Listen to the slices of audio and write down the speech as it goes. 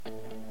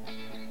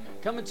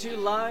Coming to you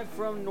live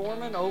from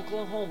Norman,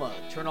 Oklahoma.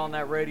 Turn on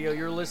that radio.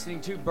 You're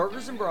listening to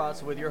Burgers and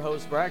Brats with your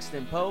hosts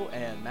Braxton Poe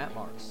and Matt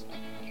Marks.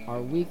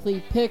 Our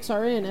weekly picks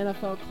are in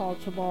NFL college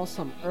football,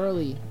 some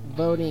early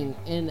voting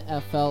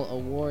NFL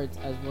awards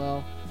as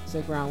well.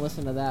 Stick around,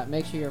 listen to that.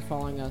 Make sure you're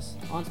following us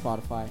on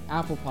Spotify,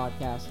 Apple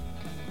Podcasts,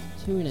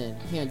 TuneIn,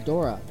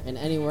 Pandora, and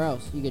anywhere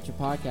else you get your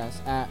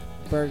podcasts at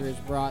Burgers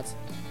Brats.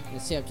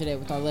 And stay up to date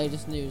with our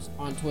latest news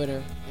on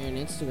Twitter and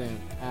Instagram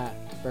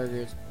at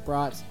Burgers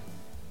Brats.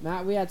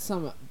 Matt, we had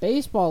some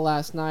baseball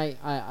last night.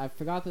 I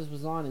forgot this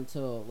was on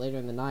until later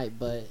in the night,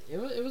 but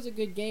it was a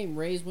good game.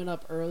 Rays went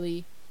up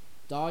early.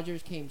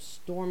 Dodgers came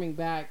storming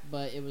back,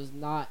 but it was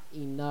not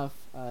enough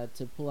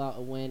to pull out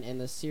a win,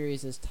 and the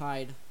series is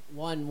tied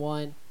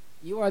 1-1.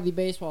 You are the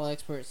baseball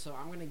expert, so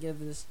I'm going to give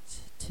this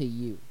to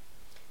you.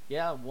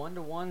 Yeah,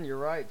 1-1. You're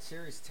right.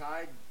 Series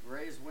tied.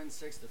 Rays win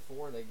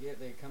 6-4.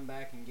 They come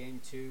back in Game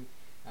 2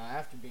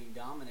 after being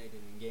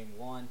dominated in Game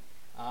 1.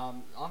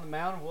 On the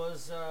mound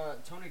was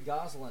Tony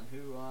Gonsolin,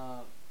 who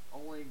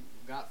only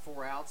got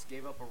 4 outs,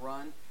 gave up a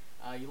run.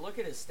 You look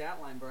at his stat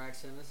line,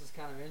 Braxton. This is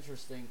kind of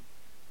interesting.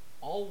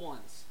 All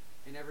ones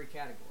in every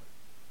category.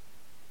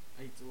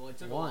 He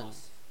took a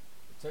loss.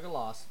 He took a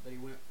loss, but he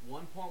went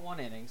 1.1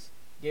 innings,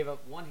 gave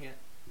up 1 hit,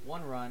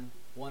 1 run,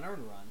 1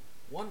 earned run,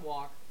 1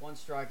 walk, 1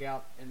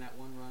 strikeout, and that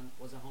 1 run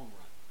was a home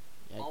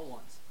run. Yikes. All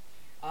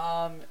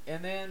ones.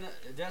 And then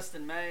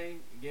Destin May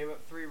gave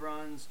up 3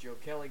 runs. Joe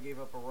Kelly gave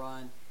up a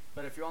run.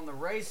 But if you're on the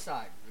Rays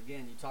side,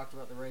 again, you talked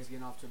about the Rays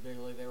getting off to a big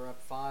lead. They were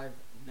up 5-0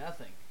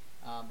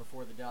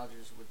 before the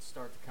Dodgers would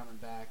start to coming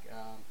back.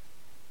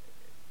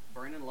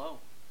 Brandon Lowe,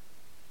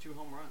 2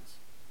 home runs.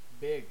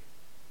 Big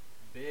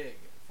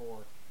for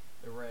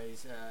the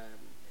Rays.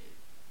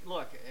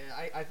 Look,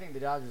 I think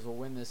the Dodgers will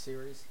win this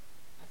series.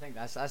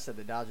 I said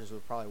the Dodgers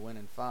would probably win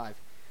in 5.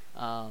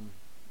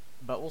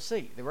 But we'll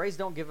see. The Rays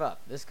don't give up.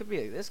 This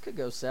could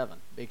go 7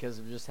 because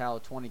of just how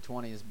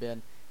 2020 has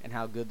been and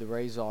how good the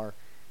Rays are.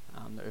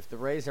 If the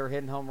Rays are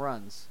hitting home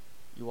runs,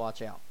 you watch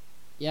out.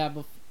 Yeah,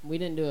 but we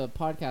didn't do a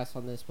podcast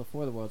on this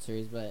before the World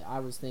Series, but I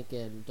was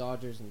thinking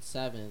Dodgers in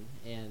 7,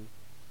 and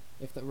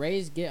if the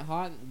Rays get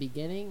hot in the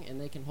beginning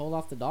and they can hold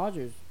off the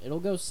Dodgers,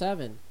 it'll go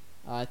 7.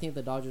 I think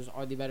the Dodgers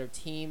are the better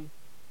team,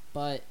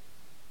 but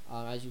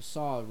as you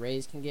saw,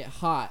 Rays can get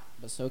hot,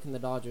 but so can the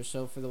Dodgers.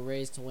 So for the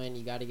Rays to win,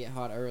 you got to get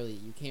hot early.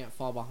 You can't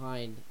fall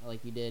behind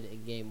like you did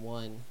in Game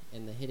 1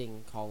 in the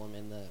hitting column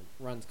and the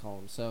runs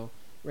column. So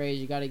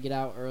Rays, you got to get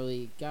out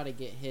early, got to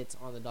get hits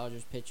on the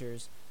Dodgers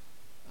pitchers.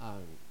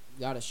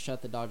 Got to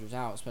shut the Dodgers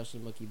out,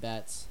 especially Mookie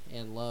Betts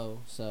and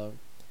Lowe. So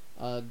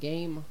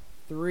Game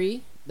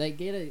 3, they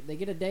get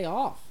a day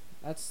off.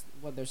 That's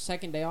their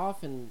second day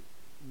off in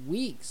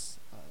weeks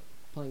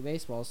playing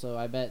baseball. So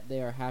I bet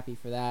they are happy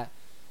for that.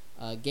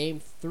 Game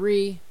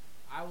 3,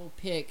 I will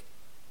pick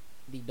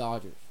the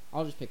Dodgers.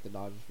 I'll just pick the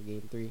Dodgers for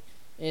Game 3.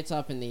 It's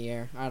up in the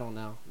air. I don't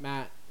know.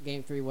 Matt,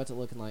 Game 3, what's it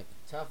looking like?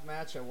 Tough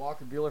match at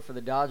Walker Buehler for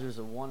the Dodgers,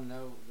 a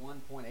 1-0,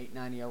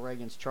 1.89 ERA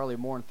against Charlie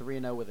Morton,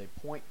 3-0 with a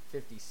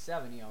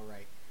 .57 ERA.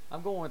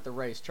 I'm going with the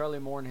Rays. Charlie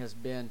Morton has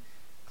been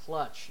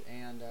clutch,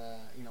 and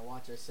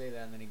watch I say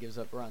that, and then he gives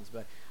up runs.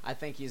 But I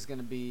think he's going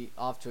to be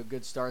off to a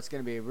good start. It's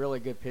going to be a really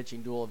good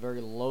pitching duel, a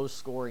very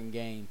low-scoring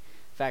game.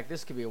 In fact,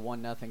 this could be a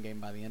 1-0 game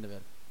by the end of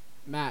it.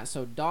 Matt,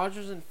 so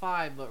Dodgers in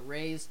 5, but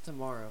Rays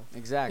tomorrow.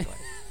 Exactly.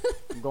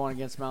 I'm going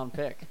against Mountain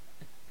Pick.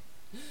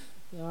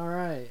 All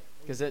right.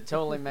 Because it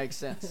totally makes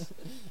sense.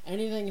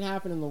 Anything can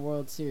happen in the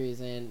World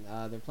Series, and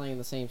they're playing in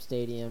the same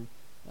stadium.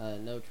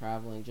 No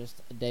traveling,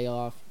 just a day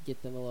off.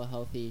 Get them a little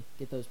healthy.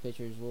 Get those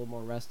pitchers a little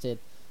more rested.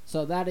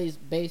 So that is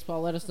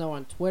baseball. Let us know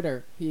on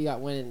Twitter who you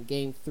got winning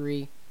Game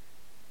 3.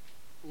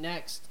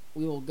 Next,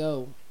 we will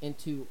go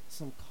into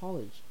some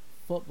college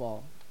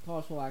football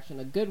action.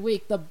 A good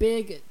week. The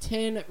Big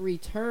Ten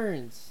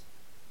returns.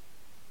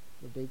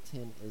 The Big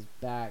Ten is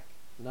back.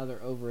 Another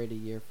overrated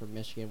year for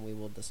Michigan. We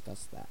will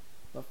discuss that.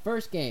 But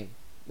first game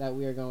that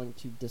we are going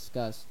to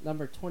discuss,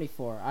 number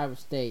 24, Iowa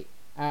State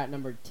at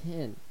number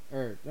 10.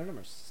 They're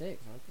number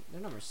 6. They're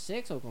number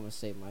 6, Oklahoma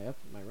State. My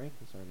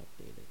rankings aren't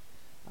updated.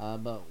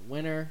 But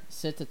winner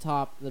sits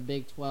atop the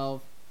Big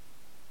 12.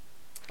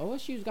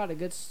 OSU's got a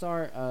good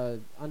start.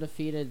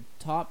 Undefeated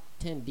top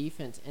 10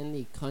 defense in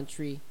the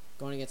country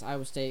going against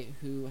Iowa State,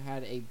 who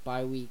had a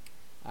bye week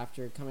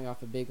after coming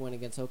off a big win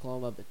against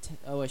Oklahoma. But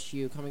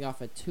OSU coming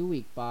off a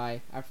 2-week bye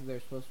after they're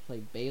supposed to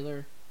play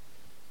Baylor.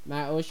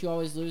 Matt, OSU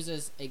always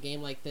loses a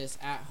game like this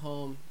at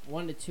home,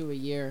 1-2 a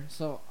year.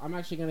 So I'm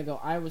actually going to go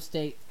Iowa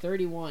State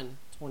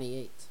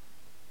 31-28.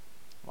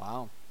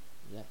 Wow.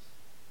 Yes.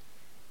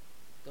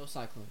 Go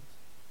Cyclones.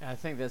 I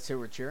think that's who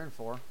we're cheering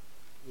for.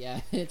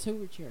 Yeah, it's who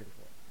we're cheering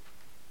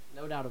for.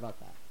 No doubt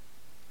about that.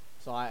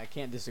 So I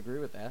can't disagree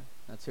with that.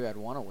 That's who I'd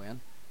want to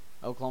win.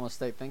 Oklahoma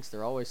State thinks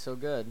they're always so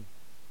good.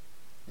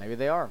 Maybe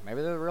they are.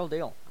 Maybe they're the real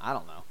deal. I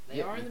don't know.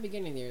 They are in the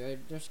beginning of the year.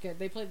 They're scared.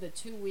 They played the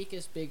 2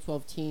 weakest Big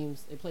 12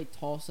 teams. They played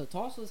Tulsa.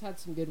 Tulsa's had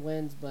some good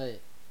wins,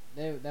 but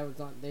they had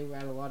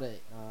a lot of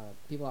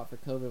people out for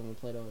COVID when we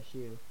played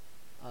OSU.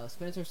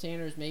 Spencer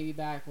Sanders may be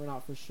back. We're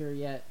not for sure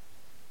yet.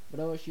 But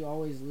OSU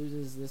always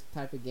loses this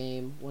type of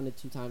game 1 to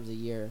 2 times a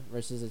year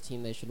versus a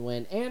team they should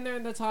win. And they're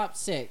in the top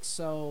 6,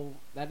 so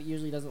that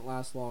usually doesn't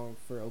last long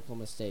for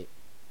Oklahoma State.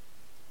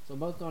 So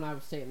both going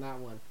Iowa State in that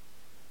one.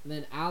 And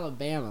then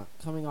Alabama,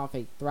 coming off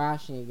a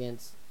thrashing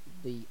against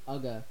the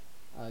UGA,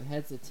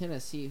 heads to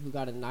Tennessee, who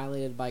got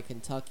annihilated by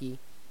Kentucky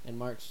and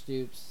Mark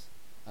Stoops.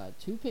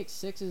 2 pick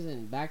sixes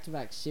in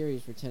back-to-back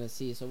series for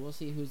Tennessee, so we'll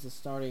see who's the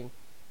starting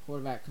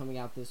quarterback coming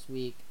out this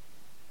week.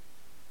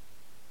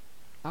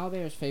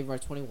 Alabama's favored by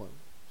 21,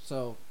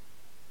 so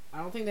I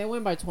don't think they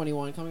win by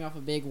 21. Coming off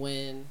a big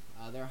win,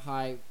 they're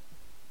high.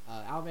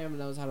 Alabama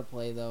knows how to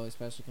play, though,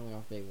 especially coming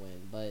off a big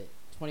win. But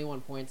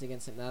 21 points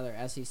against another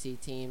SEC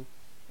team,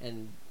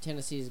 and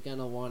Tennessee's going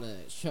to want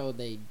to show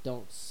they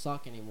don't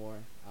suck anymore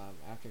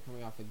after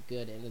coming off a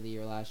good end of the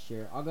year last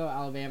year. I'll go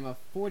Alabama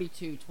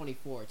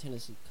 42-24.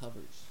 Tennessee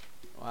covers.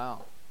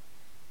 Wow.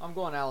 I'm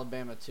going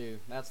Alabama, too.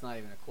 That's not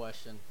even a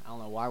question. I don't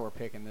know why we're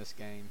picking this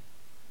game.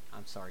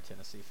 I'm sorry,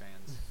 Tennessee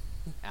fans.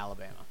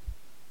 Alabama.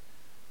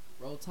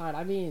 Roll Tide.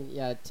 I mean,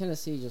 yeah,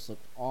 Tennessee just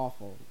looked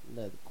awful.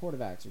 The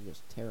quarterbacks are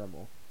just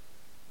terrible.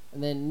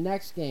 And then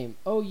next game,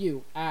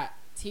 OU at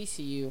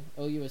TCU.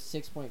 OU is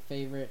 6-point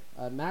favorite.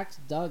 Max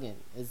Duggan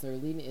is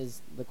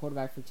the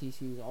quarterback for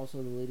TCU. Is also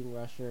the leading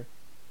rusher.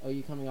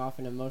 OU coming off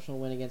an emotional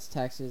win against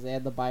Texas. They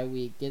had the bye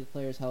week. Get the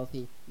players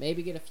healthy.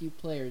 Maybe get a few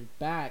players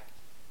back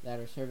that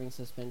are serving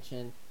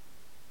suspension.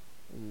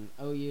 And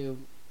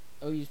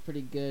OU's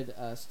pretty good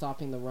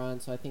stopping the run,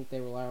 so I think they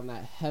rely on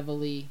that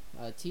heavily.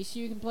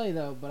 TCU can play,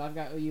 though, but I've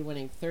got OU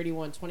winning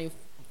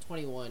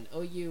 31-21.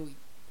 OU,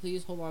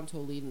 please hold on to a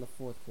lead in the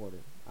fourth quarter.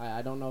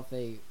 I don't know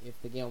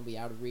if the game will be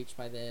out of reach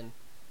by then.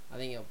 I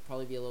think it'll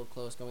probably be a little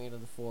close going into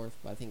the fourth,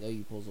 but I think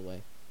OU pulls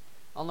away.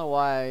 I don't know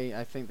why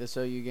I think this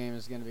OU game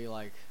is going to be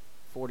like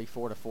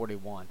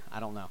 44-41. I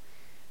don't know.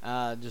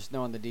 Just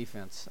knowing the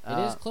defense. It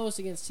is close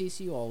against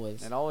TCU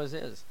always. It always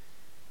is.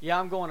 Yeah,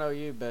 I'm going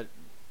OU, but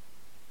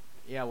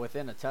yeah,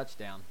 within a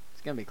touchdown.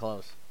 It's going to be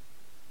close.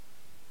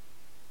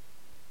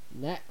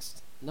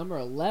 Next, number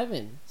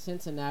 11,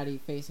 Cincinnati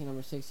facing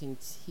number 16,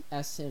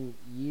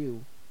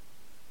 SMU.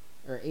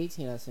 Or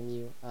 18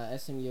 SMU.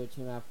 SMU a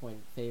 2.5-point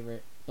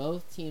favorite.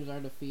 Both teams are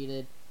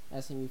defeated.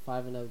 SMU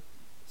 5-0.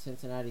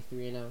 Cincinnati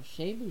 3-0.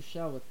 Shea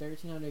Buechele with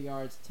 1,300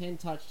 yards, 10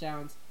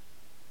 touchdowns.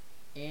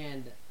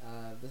 And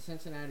the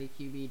Cincinnati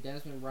QB,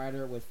 Desmond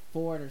Ryder, with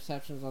 4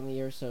 interceptions on the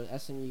year. So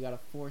SMU got to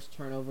force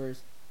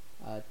turnovers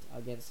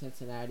against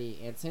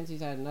Cincinnati. And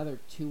Cincy's had another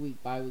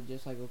 2-week bye week,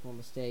 just like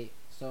Oklahoma State.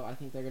 So I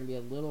think they're going to be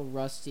a little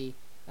rusty.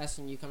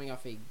 SMU coming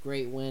off a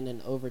great win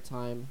in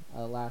overtime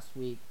last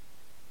week.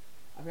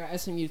 I've got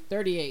SMU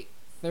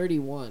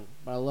 38-31,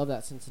 but I love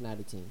that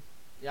Cincinnati team.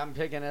 Yeah, I'm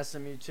picking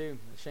SMU too.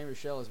 Shea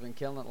Buechele has been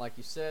killing it, like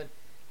you said.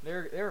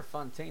 They're a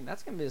fun team.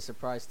 That's going to be a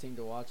surprise team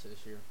to watch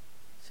this year.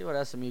 See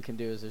what SMU can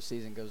do as their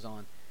season goes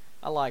on.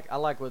 I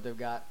like what they've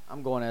got.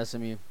 I'm going to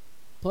SMU.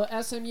 Put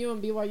SMU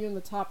and BYU in the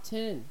top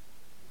 10.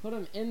 Put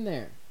them in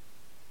there.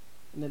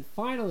 And then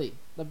finally,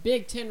 the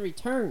Big Ten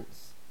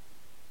returns.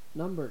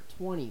 Number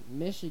 20,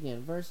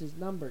 Michigan versus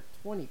number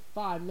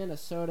 25,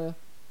 Minnesota.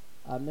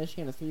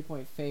 Michigan a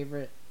 3-point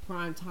favorite.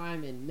 Prime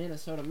time in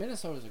Minnesota.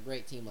 Minnesota's a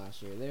great team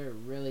last year. They're a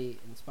really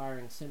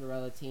inspiring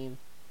Cinderella team.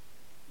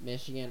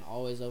 Michigan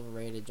always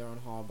overrated. John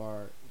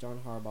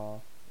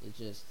Harbaugh is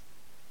just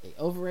an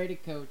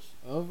overrated coach,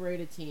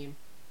 overrated team.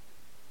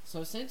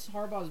 So since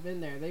Harbaugh's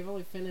been there, they've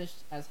only finished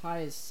as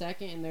high as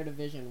second in their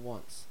division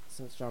once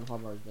since John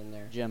Harbaugh's been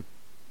there. Jim.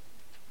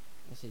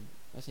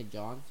 I say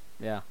John.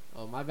 Yeah.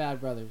 Oh, my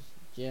bad, brothers.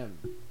 Jim.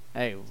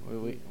 Hey,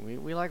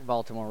 we like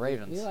Baltimore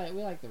Ravens. We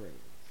like the Ravens.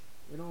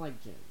 We don't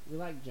like Jim. We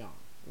like John.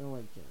 We don't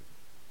like Jim.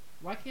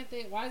 Why can't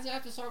they? Why does it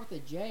have to start with a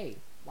J?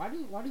 Why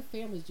do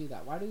families do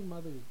that? Why do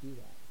mothers do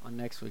that? On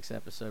next week's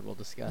episode, we'll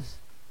discuss.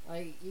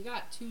 Like, you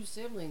got 2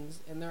 siblings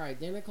and they're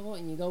identical,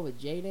 and you go with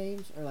J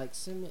names or like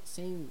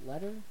same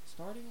letter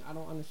starting. I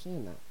don't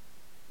understand that.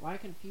 Why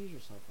confuse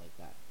yourself like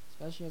that,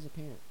 especially as a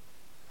parent?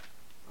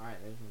 All right,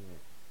 there's one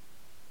minute.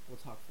 We'll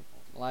talk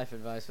football. Life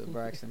advice with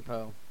Braxton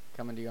Poe,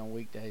 coming to you on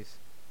weekdays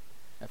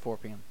at 4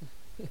 p.m.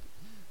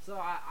 So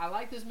I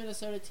like this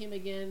Minnesota team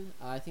again.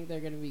 I think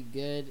they're going to be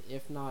good,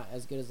 if not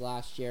as good as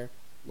last year.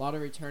 A lot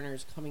of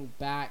returners coming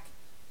back.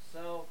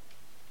 So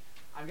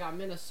I've got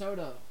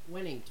Minnesota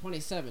winning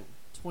 27-24.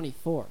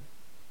 Row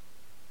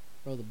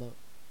the boat.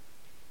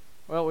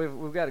 Well,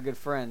 we've got a good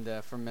friend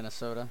from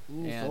Minnesota.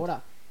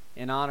 Minnesota.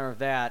 And in honor of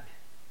that,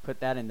 put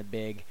that in the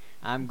big.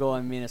 I'm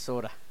going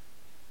Minnesota.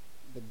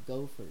 The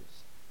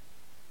Gophers.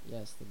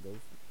 Yes, the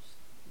Gophers.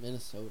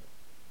 Minnesota.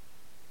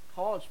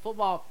 College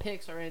football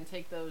picks are in.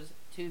 Take those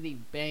to the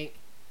bank.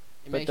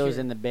 And put those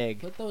in the big.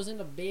 Put those in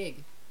the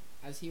big,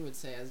 as he would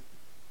say. As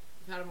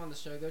we've had him on the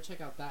show. Go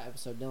check out that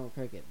episode. Dylan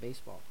Cricket,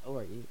 baseball.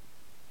 ORU.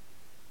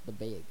 The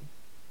big.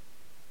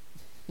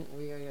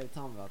 We gotta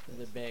tell him about this.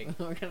 The big.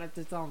 We're gonna have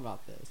to tell him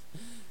about this.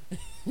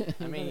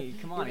 I mean,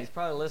 come on. He's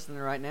probably listening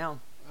right now.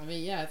 I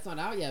mean, yeah, it's not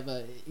out yet,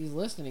 but he's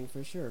listening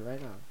for sure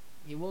right now.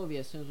 He will be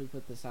as soon as we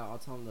put this out. I'll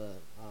tell him to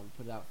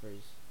put it out for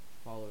his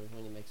followers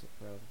when he makes it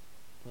pro.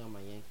 Play on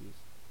my Yankees.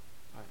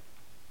 All right.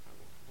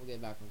 we'll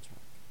get back on track.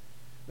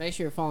 Make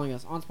sure you're following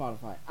us on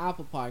Spotify,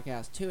 Apple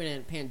Podcasts,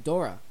 TuneIn,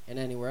 Pandora, and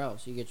anywhere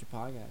else you get your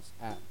podcasts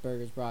at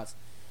Burgers Brats,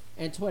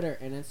 and Twitter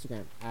and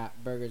Instagram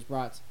at Burgers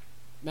Brats.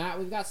 Matt,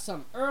 we've got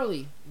some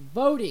early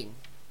voting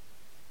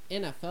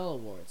NFL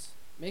awards.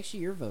 Make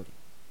sure you're voting.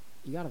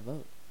 You gotta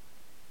vote.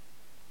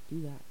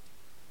 Do that.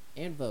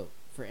 And vote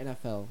for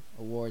NFL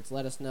awards.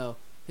 Let us know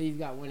who you've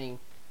got winning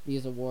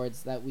these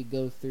awards that we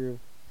go through.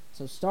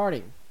 So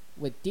starting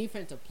with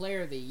Defensive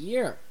Player of the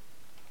Year,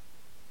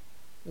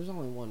 there's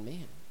only one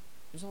man.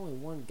 There's only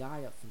one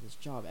guy up for this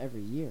job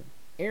every year.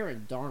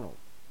 Aaron Darnold.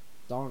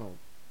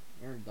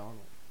 Aaron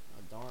Darnold.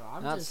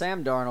 Not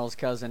Sam Darnold's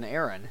cousin,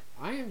 Aaron.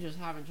 I am just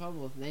having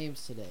trouble with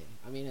names today.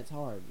 I mean, it's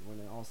hard when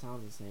it all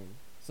sounds the same.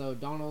 So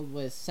Darnold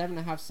with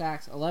 7.5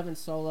 sacks, 11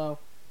 solo,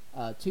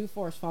 2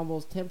 forced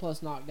fumbles, 10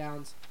 plus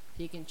knockdowns.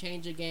 He can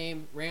change a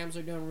game. Rams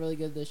are doing really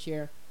good this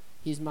year.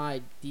 He's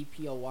my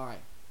DPOY.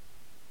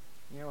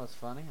 You know what's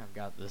funny? I've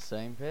got the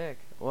same pick.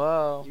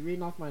 Whoa. You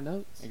reading off my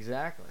notes?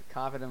 Exactly.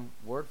 Copied him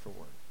word for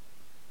word.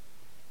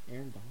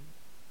 Aaron Donald.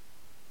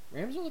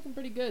 Rams are looking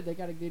pretty good. They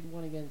got a good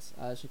one against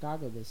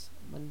Chicago this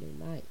Monday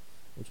night,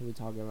 which we'll be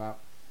talking about.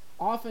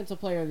 Offensive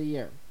Player of the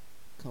Year.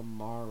 Alvin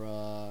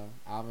Kamara.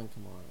 Alvin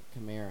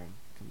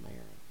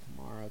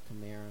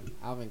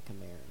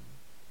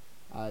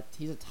Kamara.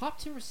 He's a top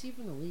 10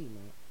 receiver in the league,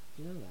 man.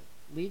 You know that.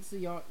 Leads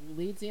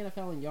the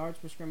NFL in yards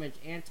per scrimmage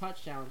and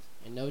touchdowns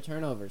and no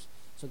turnovers.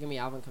 So give me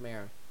Alvin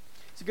Kamara.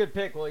 It's a good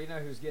pick. Well, you know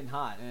who's getting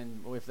hot,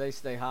 and if they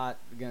stay hot,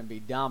 they're going to be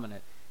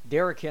dominant.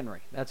 Derrick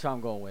Henry. That's who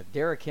I'm going with.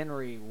 Derrick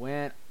Henry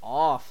went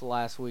off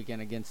last weekend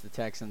against the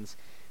Texans,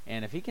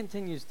 and if he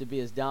continues to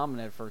be as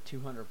dominant for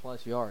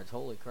 200-plus yards,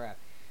 holy crap,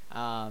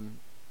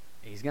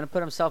 he's going to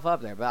put himself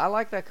up there. But I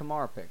like that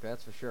Kamara pick,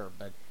 that's for sure.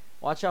 But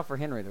watch out for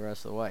Henry the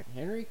rest of the way.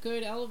 Henry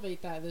could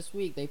elevate that this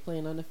week. They play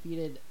an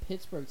undefeated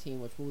Pittsburgh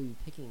team, which we'll be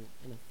picking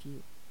in a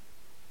few.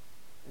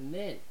 And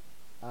then,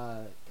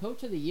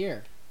 Coach of the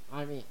Year.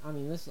 I mean,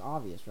 this is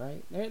obvious,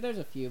 right? There's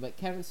a few, but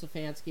Kevin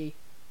Stefanski.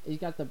 He's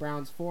got the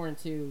Browns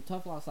 4-2.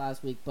 Tough loss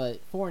last week,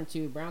 but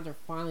 4-2. Browns are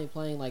finally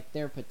playing like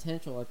their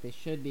potential, like they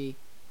should be.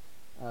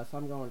 So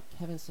I'm going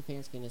Kevin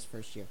Stefanski in his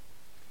first year.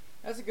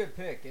 That's a good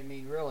pick. I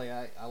mean, really,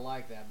 I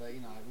like that. But, we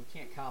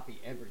can't copy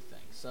everything.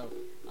 So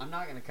I'm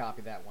not going to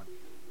copy that one.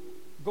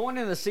 Going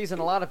into the season,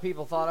 a lot of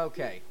people thought,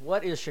 okay,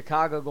 what is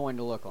Chicago going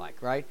to look like,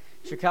 right?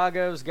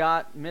 Chicago's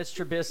got Mitch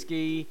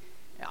Trubisky,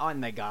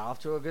 and they got off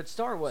to a good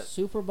start. What?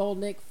 Super Bowl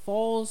Nick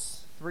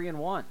Foles.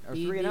 3-1 or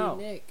 3-0.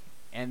 Nick.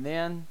 And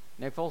then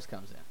Nick Foles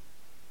comes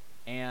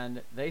in.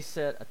 And they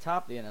sit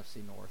atop the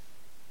NFC North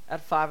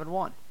at 5-1.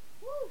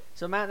 Woo.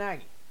 So Matt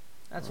Nagy,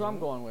 that's who I'm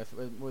going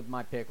with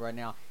my pick right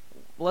now.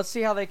 Let's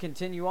see how they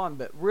continue on.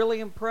 But really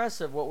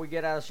impressive what we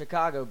get out of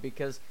Chicago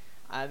because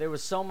there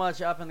was so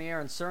much up in the air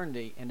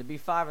uncertainty. And to be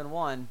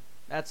 5-1,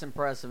 that's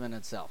impressive in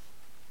itself.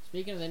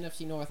 Speaking of the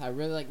NFC North, I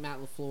really like Matt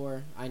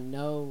LaFleur. I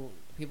know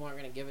people aren't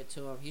going to give it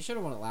to him. He should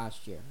have won it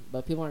last year.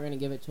 But people aren't going to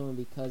give it to him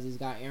because he's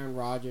got Aaron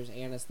Rodgers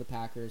and it's the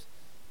Packers.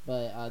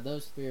 But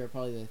those three are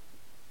probably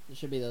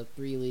should be the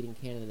 3 leading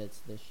candidates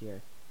this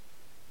year.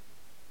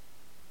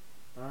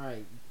 All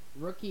right,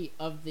 Rookie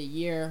of the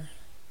Year.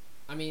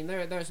 I mean,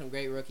 there are some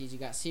great rookies. You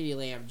got CeeDee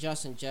Lamb,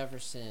 Justin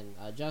Jefferson,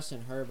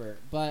 Justin Herbert.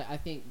 But I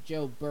think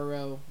Joe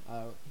Burrow.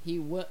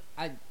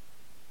 I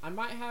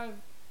might have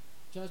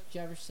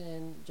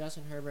Jefferson,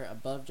 Justin Herbert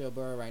above Joe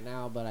Burrow right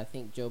now. But I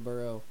think Joe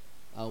Burrow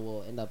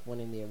will end up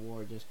winning the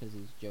award just because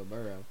he's Joe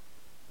Burrow.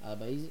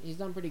 But he's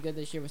done pretty good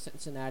this year with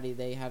Cincinnati.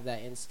 They have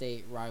that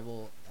in-state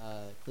rival,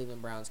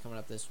 Cleveland Browns, coming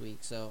up this week.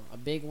 So a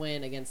big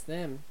win against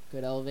them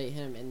could elevate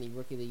him in the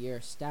Rookie of the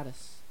Year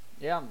status.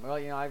 Yeah, well,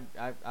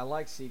 I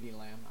like CeeDee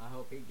Lamb. I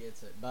hope he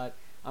gets it. But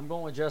I'm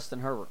going with Justin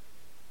Herbert.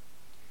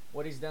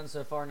 What he's done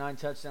so far, 9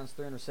 touchdowns,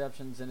 3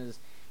 interceptions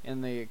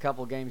in the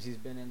couple games he's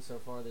been in so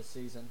far this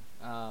season.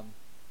 Done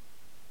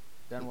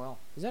well.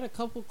 He's had a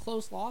couple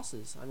close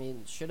losses. I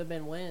mean, should have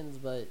been wins,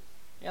 but...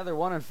 Yeah, they're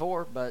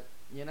 1-4, but,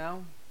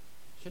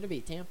 should have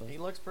beat Tampa. He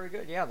looks pretty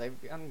good. Yeah, they've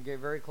get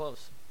very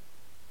close.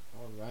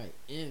 All right.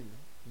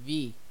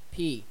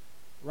 MVP.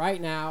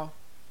 Right now,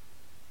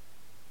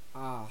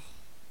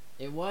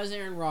 it was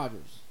Aaron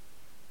Rodgers.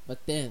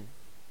 But then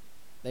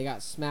they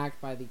got smacked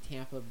by the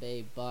Tampa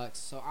Bay Bucks.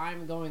 So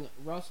I'm going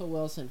Russell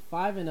Wilson,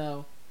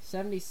 5-0,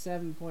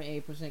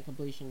 77.8%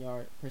 completion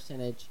yard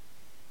percentage,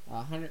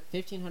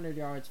 1,500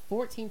 yards,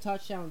 14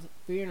 touchdowns,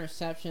 3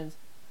 interceptions.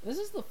 This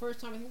is the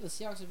first time I think the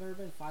Seahawks have ever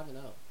been 5-0,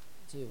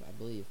 too, I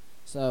believe.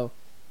 So...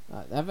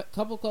 they have a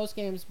couple close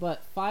games,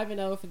 but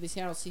 5-0 for the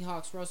Seattle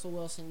Seahawks. Russell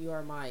Wilson, you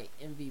are my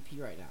MVP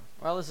right now.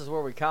 Well, this is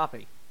where we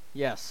copy.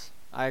 Yes,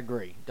 I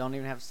agree. Don't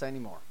even have to say any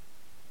more.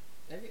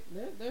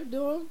 They're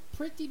doing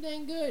pretty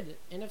dang good.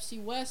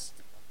 NFC West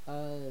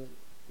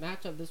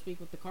matchup this week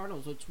with the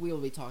Cardinals, which we'll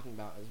be talking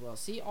about as well.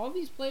 See, all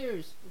these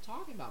players we're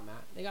talking about,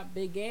 Matt, they got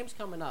big games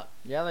coming up.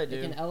 Yeah, they do.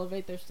 They can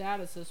elevate their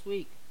status this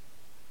week.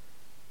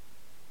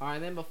 All right,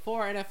 and then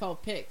before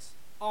NFL picks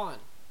on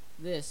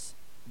this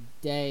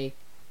day,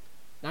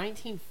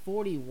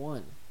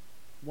 1941,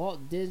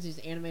 Walt Disney's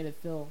animated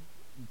film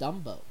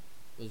Dumbo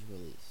was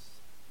released.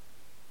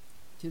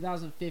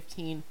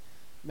 2015,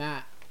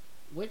 Matt,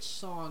 which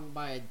song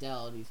by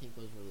Adele do you think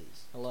was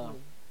released? Hello.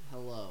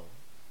 Hello.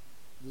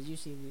 Did you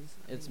see these?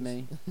 It's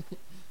me.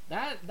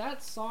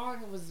 That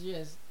song was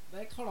just,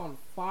 that caught on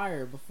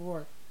fire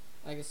before,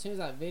 like as soon as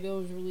that video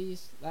was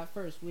released, that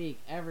first week,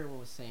 everyone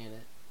was saying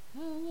it.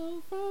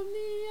 Hello from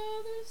the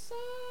other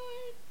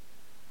side.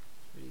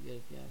 It's pretty good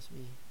if you ask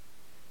me.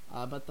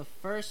 But the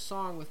first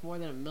song with more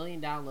than 1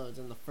 million downloads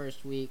in the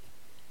first week,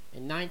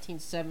 in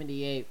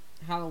 1978,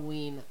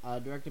 Halloween,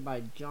 directed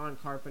by John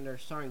Carpenter,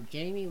 starring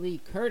Jamie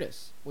Lee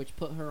Curtis, which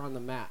put her on the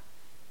map,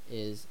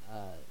 is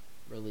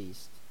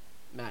released.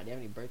 Matt, do you have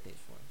any birthdays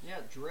for us?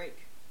 Yeah,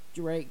 Drake.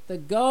 Drake, the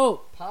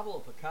GOAT. Pablo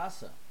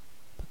Picasso.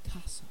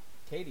 Picasso.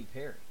 Katy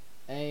Perry.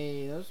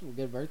 Hey, those are some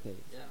good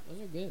birthdays. Yeah.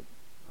 Those are good.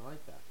 I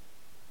like that.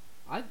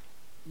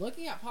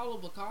 Looking at Pablo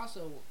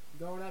Picasso,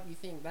 growing up, you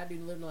think that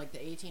dude lived in like the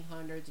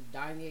 1800s, he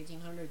died in the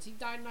 1800s. He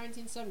died in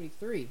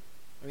 1973.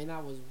 I mean,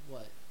 that was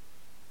what?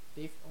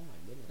 Oh my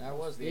goodness. That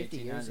was the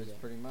 1800s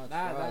pretty much.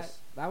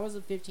 That was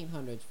the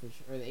 1500s for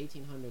sure, or the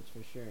 1800s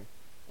for sure.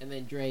 And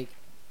then Drake,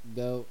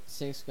 GOAT,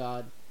 Six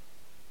God.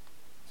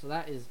 So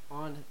that is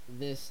on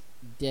this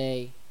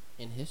day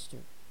in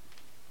history.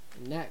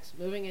 Next,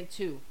 moving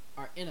into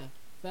our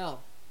NFL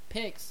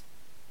picks.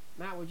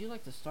 Matt, would you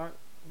like to start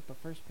with the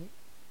first pick?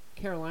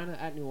 Carolina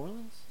at New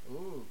Orleans?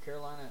 Ooh,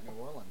 Carolina at New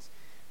Orleans.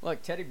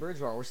 Look, Teddy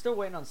Bridgewater, we're still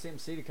waiting on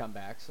CMC to come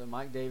back, so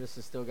Mike Davis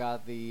has still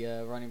got the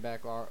running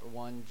back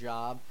R1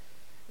 job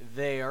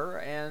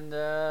there. And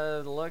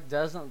look,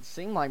 doesn't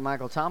seem like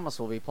Michael Thomas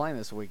will be playing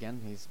this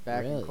weekend. He's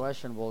back and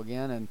questionable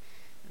again, and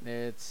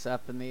it's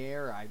up in the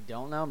air. I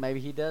don't know. Maybe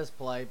he does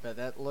play, but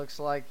that looks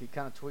like he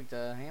kind of tweaked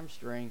a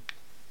hamstring.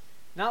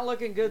 Not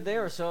looking good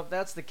there, so if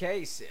that's the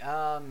case,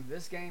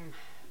 this game,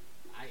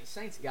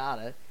 Saints got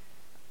it,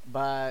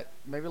 but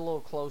maybe a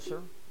little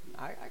closer.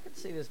 I could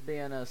see this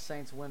being a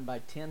Saints win by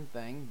 10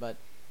 thing, but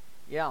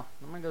yeah,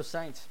 I'm going to go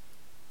Saints.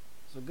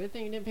 So good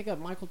thing you didn't pick up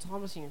Michael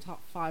Thomas in your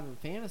top 5 in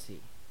fantasy.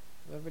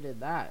 Whoever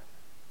did that,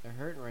 they're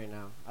hurting right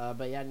now.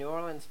 But yeah, New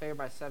Orleans favored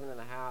by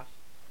 7.5.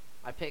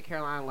 I picked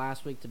Carolina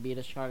last week to beat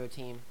a Chicago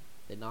team.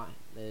 They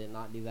did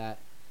not do that.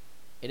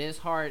 It is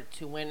hard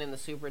to win in the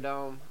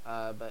Superdome,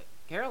 but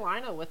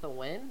Carolina with a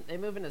win, they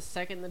move into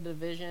second in the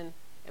division,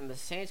 and the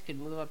Saints could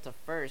move up to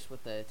first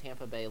with the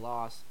Tampa Bay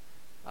loss.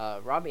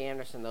 Robbie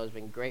Anderson, though, has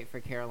been great for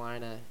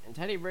Carolina, and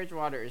Teddy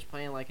Bridgewater is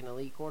playing like an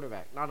elite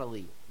quarterback. Not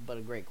elite, but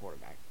a great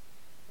quarterback.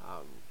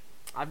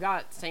 I've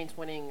got Saints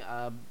winning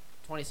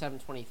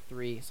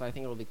 27-23, so I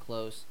think it'll be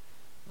close.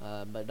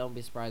 But don't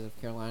be surprised if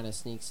Carolina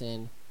sneaks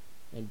in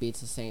and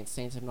beats the Saints.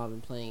 Saints have not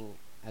been playing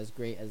as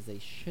great as they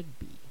should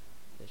be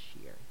this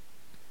year.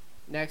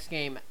 Next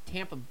game,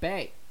 Tampa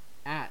Bay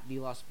at the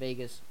Las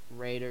Vegas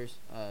Raiders.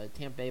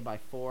 Tampa Bay by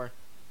 4.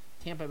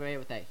 Tampa Bay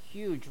with that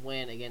huge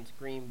win against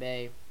Green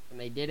Bay, and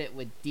they did it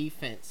with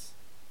defense.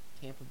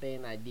 Tampa Bay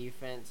and that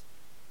defense,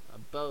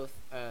 both.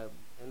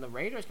 And the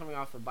Raiders coming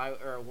off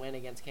a win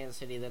against Kansas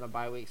City, then a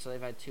bye week, so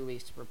they've had 2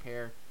 weeks to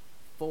prepare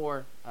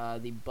for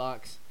the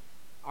Bucs.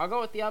 I'll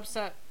go with the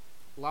upset.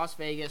 Las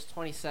Vegas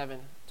 27-25.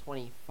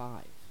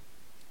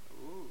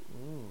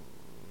 Ooh.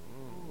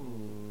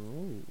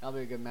 That'll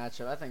be a good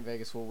matchup. I think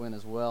Vegas will win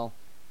as well.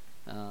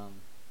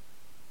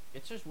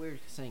 It's just weird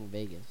saying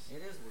Vegas.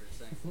 It is weird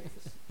saying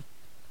Vegas.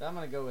 But I'm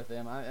going to go with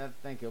them. I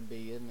think it'll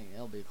be a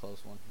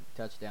close one.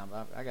 Touchdown,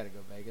 but I got to go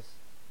Vegas.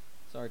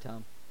 Sorry,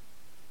 Tom.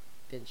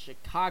 Then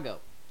Chicago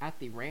at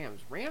the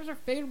Rams. Rams are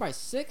favored by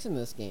 6 in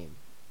this game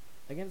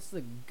against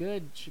the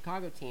good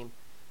Chicago team.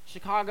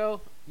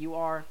 Chicago, you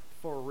are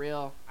for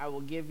real. I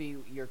will give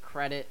you your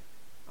credit.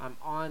 I'm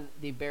on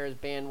the Bears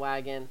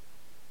bandwagon.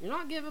 You're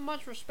not giving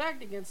much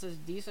respect against this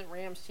decent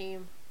Rams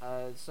team,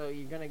 so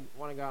you're going to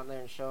want to go out there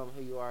and show them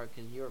who you are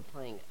because you're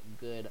playing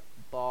good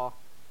ball.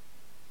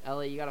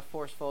 LA, you got to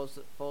force Foles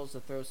to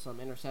throw some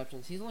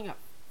interceptions.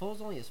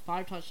 Foles only has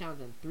 5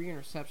 touchdowns and 3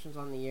 interceptions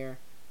on the year.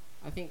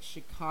 I think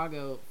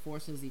Chicago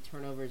forces the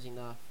turnovers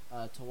enough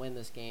to win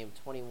this game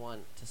 21-17.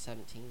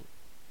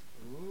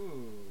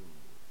 Ooh.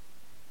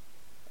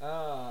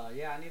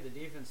 Yeah, I need the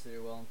defense to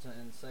do well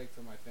and sake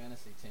for my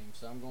fantasy team,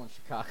 so I'm going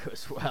Chicago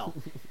as well.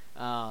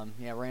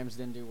 Yeah, Rams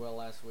didn't do well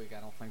last week.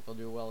 I don't think they'll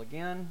do well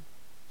again.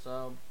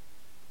 So,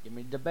 give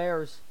me the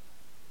Bears.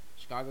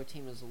 Chicago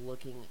team is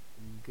looking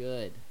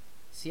good.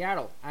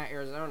 Seattle at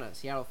Arizona.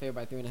 Seattle favored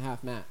by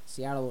 3.5. Matt,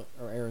 Seattle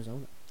or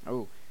Arizona?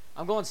 Oh,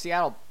 I'm going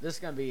Seattle. This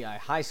is going to be a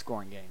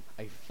high-scoring game,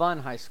 a fun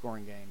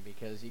high-scoring game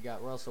because you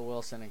got Russell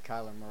Wilson and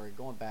Kyler Murray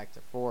going back to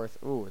fourth.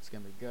 Ooh, it's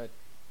going to be good.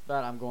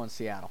 But I'm going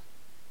Seattle.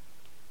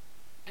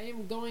 I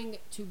am going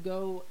to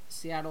go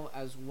Seattle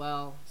as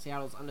well.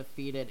 Seattle's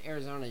undefeated.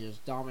 Arizona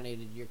just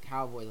dominated your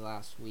Cowboys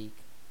last week.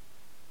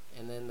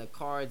 And then the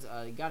Cards,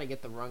 you got to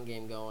get the run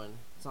game going.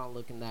 It's not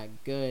looking that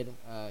good.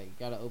 You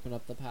got to open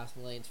up the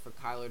passing lanes for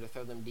Kyler to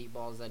throw them deep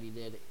balls that he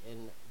did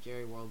in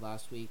Jerry World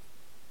last week.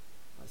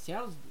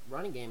 Seattle's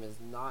running game is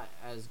not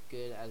as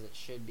good as it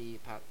should be.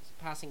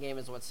 Passing game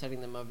is what's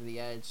setting them over the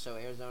edge. So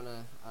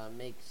Arizona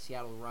make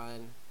Seattle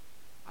run.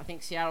 I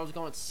think Seattle's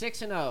going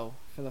 6-0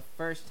 for the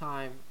first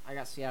time. I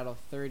got Seattle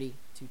 30-24.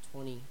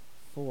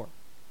 4.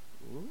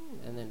 Ooh.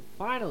 And then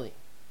finally,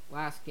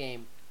 last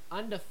game,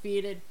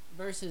 undefeated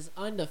versus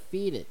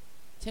undefeated.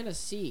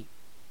 Tennessee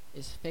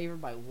is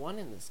favored by 1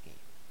 in this game.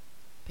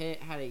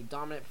 Pitt had a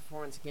dominant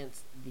performance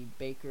against the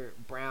Baker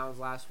Browns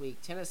last week.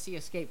 Tennessee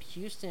escaped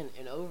Houston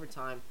in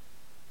overtime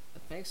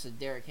thanks to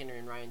Derrick Henry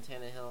and Ryan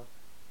Tannehill.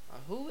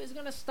 Who is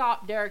going to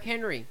stop Derrick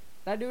Henry?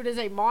 That dude is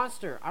a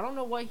monster. I don't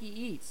know what he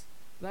eats.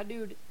 That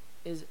dude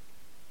is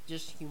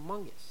just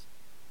humongous.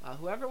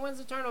 Whoever wins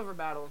the turnover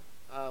battle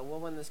will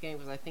win this game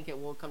because I think it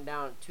will come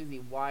down to the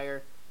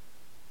wire.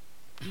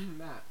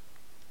 Matt,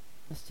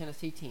 this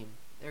Tennessee team,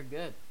 they're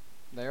good.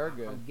 They are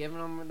good. I'm giving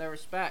them their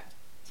respect.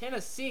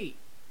 Tennessee,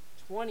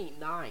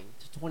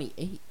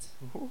 29-28.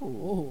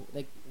 Ooh,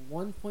 like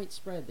 1 point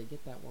spread. They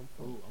get that 1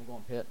 point. Ooh, I'm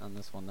going Pitt on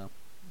this one though.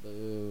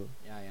 Boo.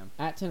 Yeah, I am.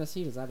 At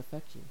Tennessee, does that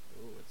affect you?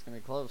 Ooh, it's gonna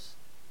be close.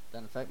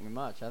 Doesn't affect me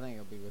much. I think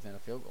it'll be within a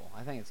field goal.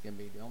 I think it's gonna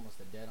be almost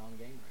a dead-on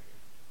game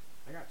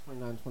right I got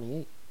 29-28.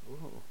 here.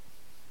 Ooh.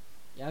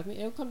 Yeah, I mean,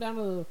 it'll come down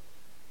to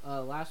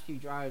the last few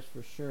drives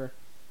for sure.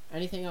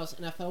 Anything else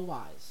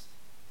NFL-wise?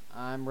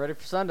 I'm ready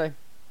for Sunday.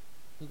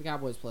 Who the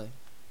Cowboys play?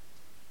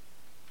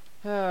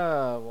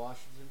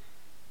 Washington.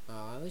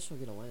 At least you'll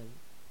get a win.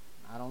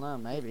 I don't know.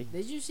 Maybe.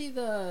 Did you see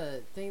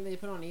the thing they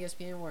put on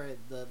ESPN where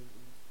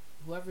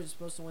whoever's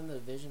supposed to win the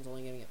division's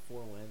only going to get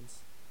 4 wins?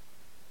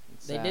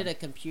 It's They sad. did a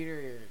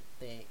computer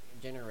thing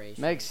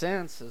generation. Makes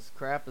sense. As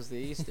crap as the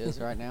East is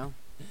right now.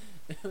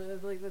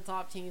 It's like the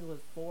top teams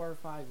with 4 or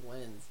 5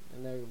 wins,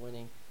 and they're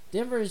winning.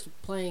 Denver's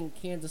playing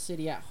Kansas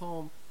City at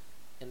home,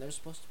 and there's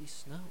supposed to be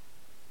snow.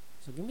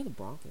 So give me the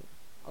Broncos.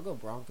 I'll go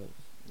Broncos.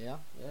 Yeah.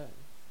 Yeah.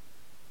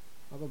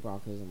 I'll go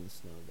Broncos in the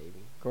snow,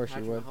 baby. Of course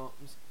you would.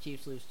 Mahomes,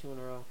 Chiefs lose 2 in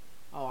a row.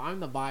 Oh, I'm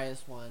the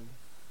biased one.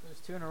 There's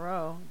 2 in a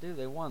row. Dude,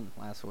 they won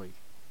last week.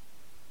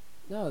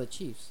 No, the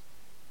Chiefs.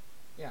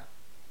 Yeah.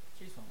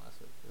 Chiefs won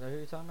last week. Is that who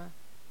you're talking about?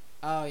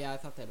 Oh, yeah, I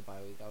thought they had a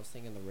bye week. I was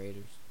thinking the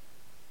Raiders.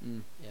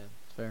 Yeah.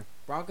 Fair.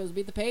 Broncos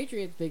beat the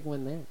Patriots. Big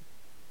win there.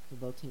 So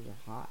both teams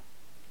are hot.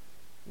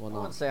 Well, I not.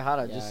 wouldn't say hot.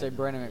 I'd Yeah, just I say know.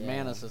 Brandon Yeah.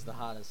 McManus is the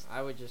hottest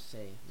I would just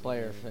say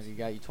player. McManus. He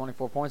got you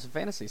 24 points in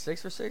fantasy.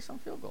 6 for 6 on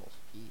field goals.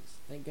 Jeez.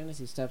 Thank goodness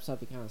he steps up.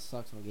 He kind of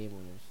sucks on game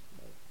winners.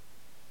 But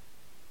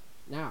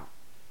now,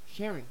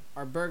 sharing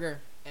our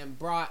burger and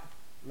brat.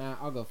 Matt,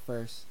 I'll go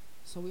first.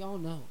 So we all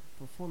know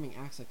performing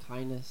acts of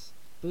kindness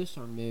boosts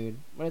our mood,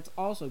 but it's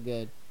also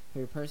good for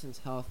your person's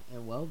health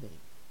and well-being,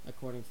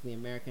 according to the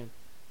American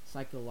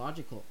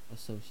Psychological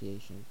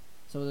Association.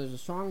 So there's a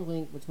strong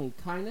link between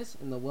kindness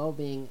and the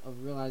well-being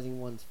of realizing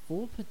one's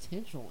full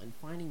potential and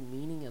finding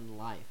meaning in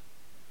life.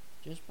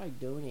 Just by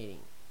donating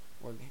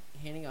or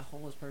handing a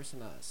homeless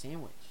person a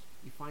sandwich,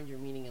 you find your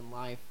meaning in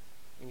life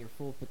and your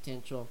full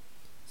potential.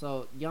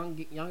 So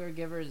younger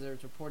givers,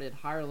 there's reported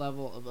higher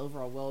level of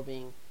overall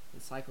well-being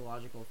and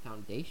psychological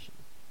foundation,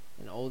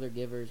 and older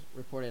givers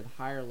reported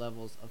higher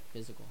levels of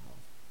physical health.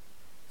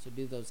 So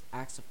do those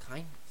acts of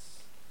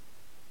kindness.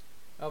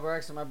 Oh, but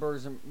actually, my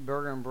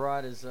burger and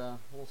brat is a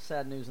little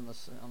sad news on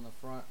the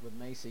front with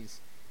Macy's.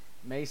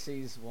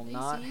 Macy's will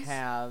not Macy's?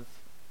 have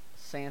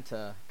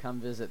Santa come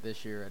visit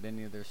this year at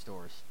any of their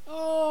stores.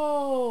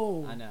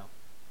 Oh! I know.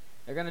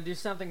 They're gonna do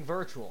something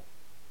virtual.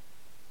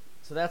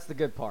 So that's the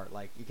good part.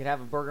 Like, you could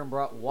have a burger and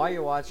brat while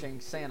you're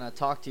watching Santa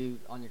talk to you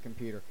on your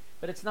computer.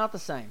 But it's not the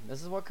same.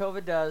 This is what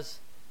COVID does,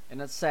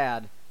 and it's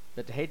sad.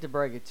 But I hate to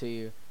break it to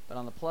you, but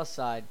on the plus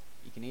side,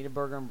 you can eat a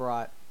burger and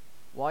brat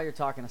while you're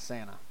talking to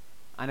Santa.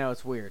 I know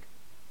it's weird.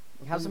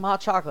 Have some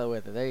hot chocolate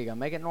with it. There you go.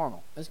 Make it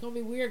normal. It's gonna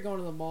be weird going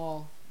to the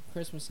mall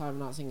Christmas time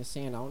not seeing a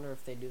Santa. I wonder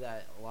if they do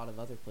that a lot of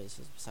other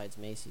places besides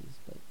Macy's.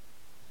 But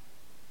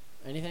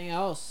anything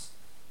else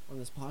on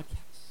this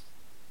podcast?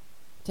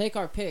 Take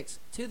our picks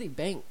to the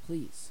bank,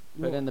 please.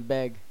 Put it in the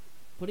bag.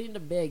 Put it in the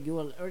bag. You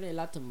will earn a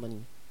lot of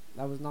money.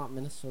 That was not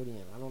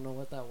Minnesotan. I don't know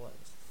what that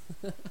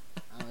was.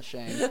 I'm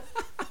ashamed.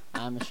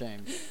 I'm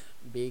ashamed.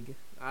 Big.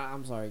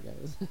 I'm sorry,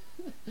 guys.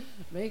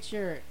 Make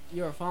sure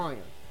you are following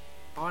us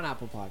on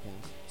Apple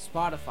Podcasts,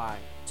 Spotify,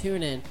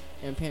 TuneIn,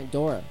 and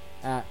Pandora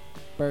at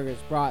Burgers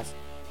Brats.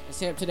 And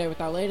stay up to date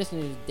with our latest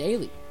news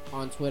daily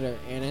on Twitter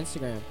and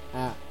Instagram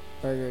at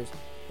Burgers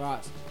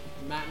Brats.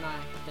 Matt and I,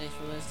 thanks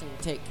for listening.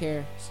 Take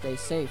care. Stay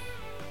safe.